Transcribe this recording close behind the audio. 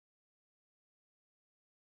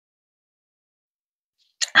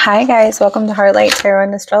Hi guys, welcome to Heartlight Tarot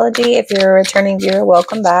and Astrology. If you're a returning viewer,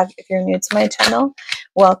 welcome back. If you're new to my channel,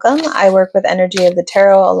 welcome. I work with energy of the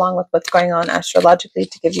tarot along with what's going on astrologically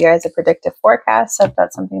to give you guys a predictive forecast. So if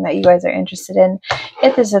that's something that you guys are interested in,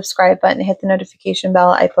 hit the subscribe button, hit the notification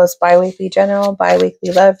bell. I post bi-weekly general,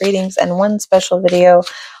 bi-weekly love readings, and one special video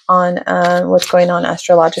on what's going on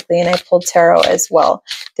astrologically, and I pulled tarot as well.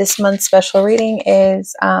 This month's special reading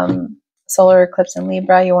is solar eclipse in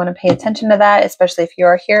Libra. You want to pay attention to that, especially if you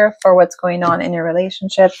are here for what's going on in your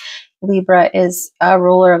relationship. Libra is a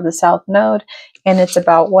ruler of the South Node, and it's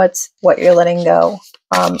about what you're letting go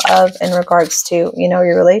of in regards to,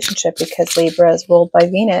 your relationship, because Libra is ruled by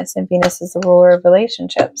Venus, and Venus is the ruler of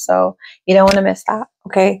relationships. So you don't want to miss that.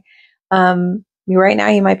 Okay. Right now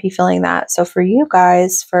you might be feeling that. So for you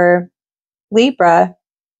guys, for Libra,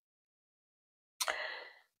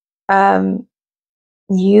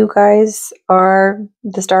 you guys are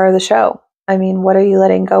the star of the show. I mean, what are you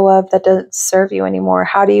letting go of that doesn't serve you anymore?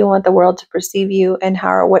 How do you want the world to perceive you, and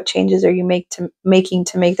what changes are you making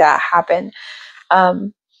to make that happen?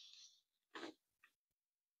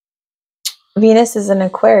 Venus is in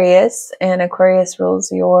Aquarius, and Aquarius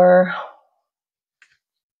rules your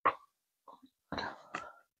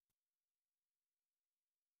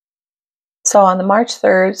so on the March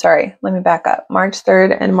 3rd, sorry, let me back up. March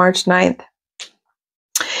 3rd and March 9th.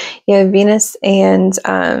 You have Venus and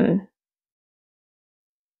you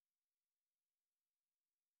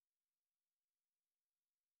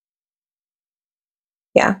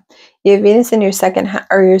have Venus in your your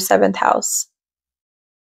 7th house.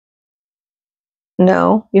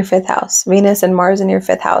 No, your 5th house. Venus and Mars in your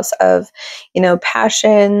 5th house of,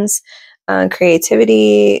 passions,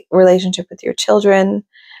 creativity, relationship with your children.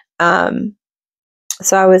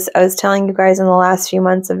 So I was telling you guys in the last few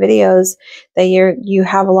months of videos that you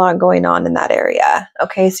have a lot going on in that area.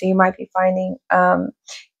 Okay, so you might be finding,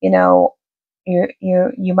 you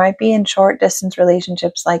might be in short distance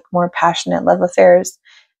relationships, like more passionate love affairs.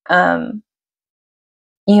 You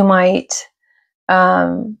might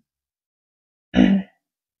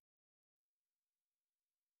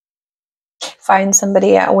find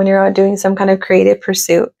somebody when you're out doing some kind of creative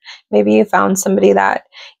pursuit. Maybe you found somebody that,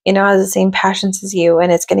 has the same passions as you,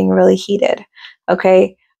 and it's getting really heated.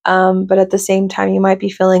 Okay. But at the same time, you might be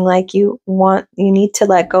feeling like you need to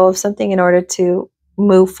let go of something in order to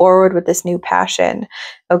move forward with this new passion.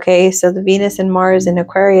 Okay. So the Venus and Mars in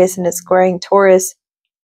Aquarius, and it's squaring Taurus.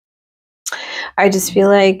 I just feel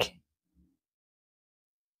like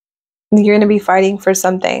you're going to be fighting for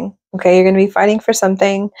something. Okay. You're going to be fighting for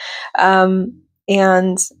something.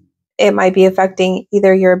 And it might be affecting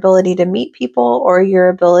either your ability to meet people or your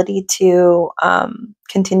ability to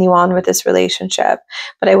continue on with this relationship.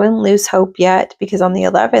 But I wouldn't lose hope yet, because on the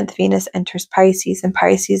 11th, Venus enters Pisces, and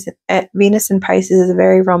Venus in Pisces is a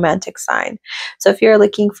very romantic sign. So if you're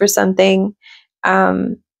looking for something,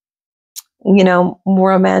 more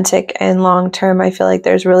romantic and long-term, I feel like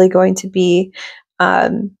there's really going to be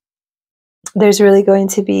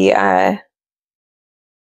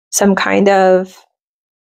some kind of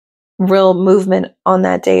real movement on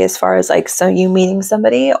that day, as far as so you meeting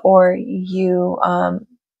somebody, or you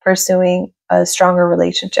pursuing a stronger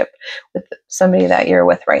relationship with somebody that you're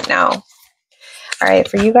with right now. All right,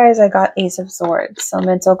 for you guys, I got Ace of Swords, so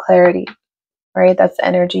mental clarity. Right, that's the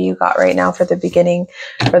energy you got right now for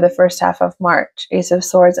the first half of March. Ace of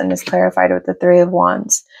Swords, and is clarified with the Three of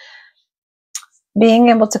Wands. Being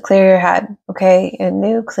able to clear your head, okay, a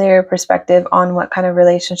new clear perspective on what kind of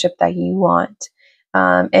relationship that you want,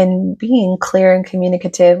 and being clear and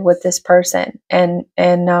communicative with this person, and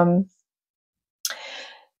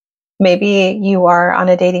maybe you are on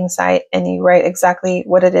a dating site and you write exactly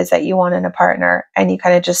what it is that you want in a partner, and you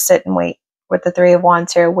kind of just sit and wait with the Three of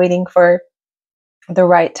Wands here, waiting for the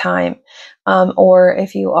right time. Or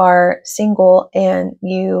if you are single and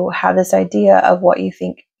you have this idea of what you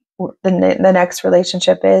think the next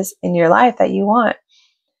relationship is in your life that you want,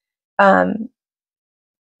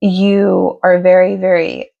 you are very,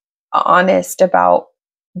 very honest about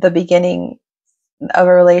the beginning of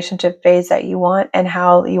a relationship phase that you want, and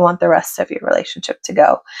how you want the rest of your relationship to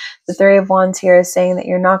go. The Three of Wands here is saying that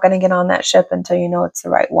you're not going to get on that ship until you know it's the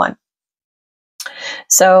right one.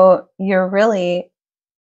 So you're really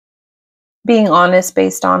being honest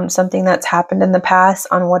based on something that's happened in the past,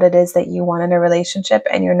 on what it is that you want in a relationship,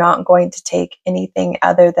 and you're not going to take anything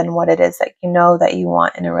other than what it is that you know that you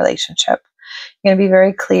want in a relationship. You're going to be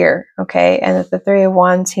very clear, okay? And with the Three of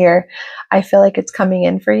Wands here, I feel like it's coming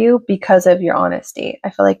in for you because of your honesty. I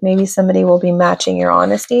feel like maybe somebody will be matching your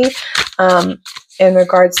honesty. in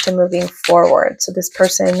regards to moving forward. So this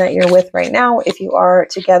person that you're with right now, if you are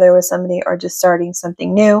together with somebody or just starting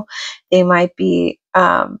something new, they might be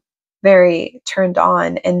very turned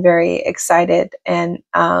on and very excited and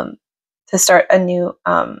to start a new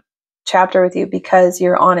chapter with you because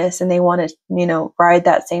you're honest and they want to, you know, ride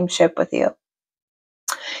that same ship with you.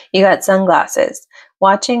 You got sunglasses,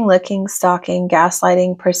 watching, looking, stalking,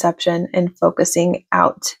 gaslighting, perception, and focusing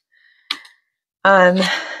out.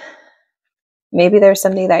 Maybe there's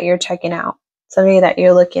somebody that you're checking out, somebody that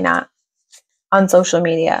you're looking at on social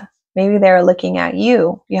media. Maybe they're looking at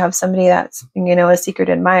you. You have somebody that's, you know, a secret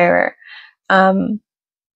admirer.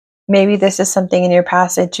 Maybe this is something in your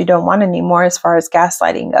past that you don't want anymore as far as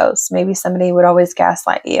gaslighting goes. Maybe somebody would always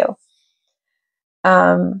gaslight you.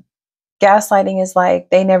 Gaslighting is like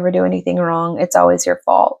they never do anything wrong. It's always your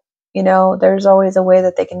fault. You know, there's always a way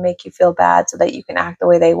that they can make you feel bad so that you can act the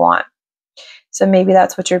way they want. So maybe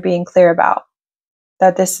that's what you're being clear about.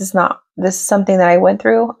 That this is something that I went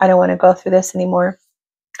through. I don't want to go through this anymore.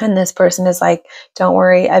 And this person is like, don't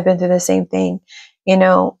worry, I've been through the same thing. You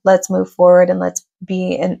know, let's move forward and let's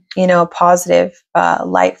be in, you know, a positive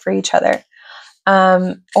light for each other.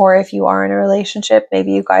 Or if you are in a relationship,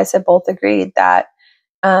 maybe you guys have both agreed that,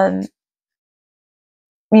 you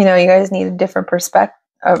know, you guys need a different perspective,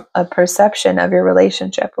 a perception of your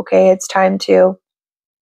relationship. Okay. It's time to,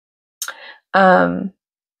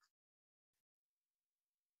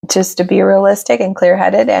 just to be realistic and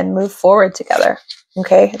clear-headed and move forward together.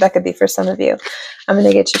 Okay, that could be for some of you. I'm going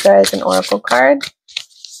to get you guys an oracle card,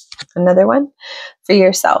 another one for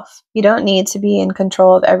yourself. You don't need to be in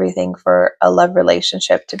control of everything for a love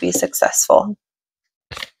relationship to be successful.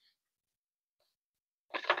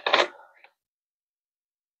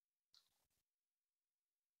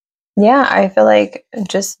 Yeah, I feel like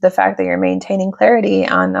just the fact that you're maintaining clarity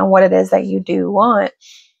on what it is that you do want.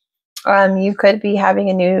 You could be having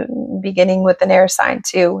a new beginning with an air sign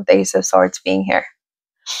too. The Ace of Swords being here.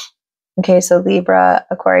 Okay, so Libra,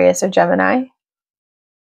 Aquarius, or Gemini.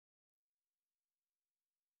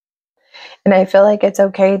 And I feel like it's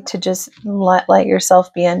okay to just let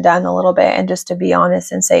yourself be undone a little bit and just to be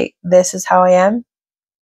honest and say, this is how I am.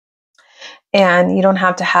 And you don't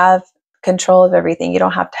have to have control of everything. You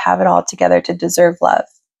don't have to have it all together to deserve love.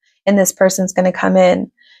 And this person's going to come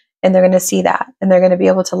in and they're going to see that. And they're going to be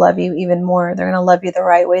able to love you even more. They're going to love you the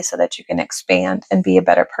right way so that you can expand and be a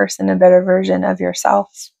better person, a better version of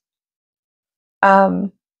yourself. I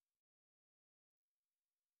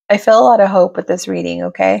feel a lot of hope with this reading,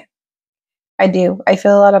 okay? I do. I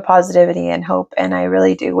feel a lot of positivity and hope, and I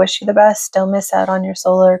really do wish you the best. Don't miss out on your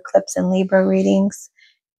solar eclipse and Libra readings,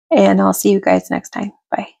 and I'll see you guys next time.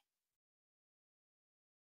 Bye.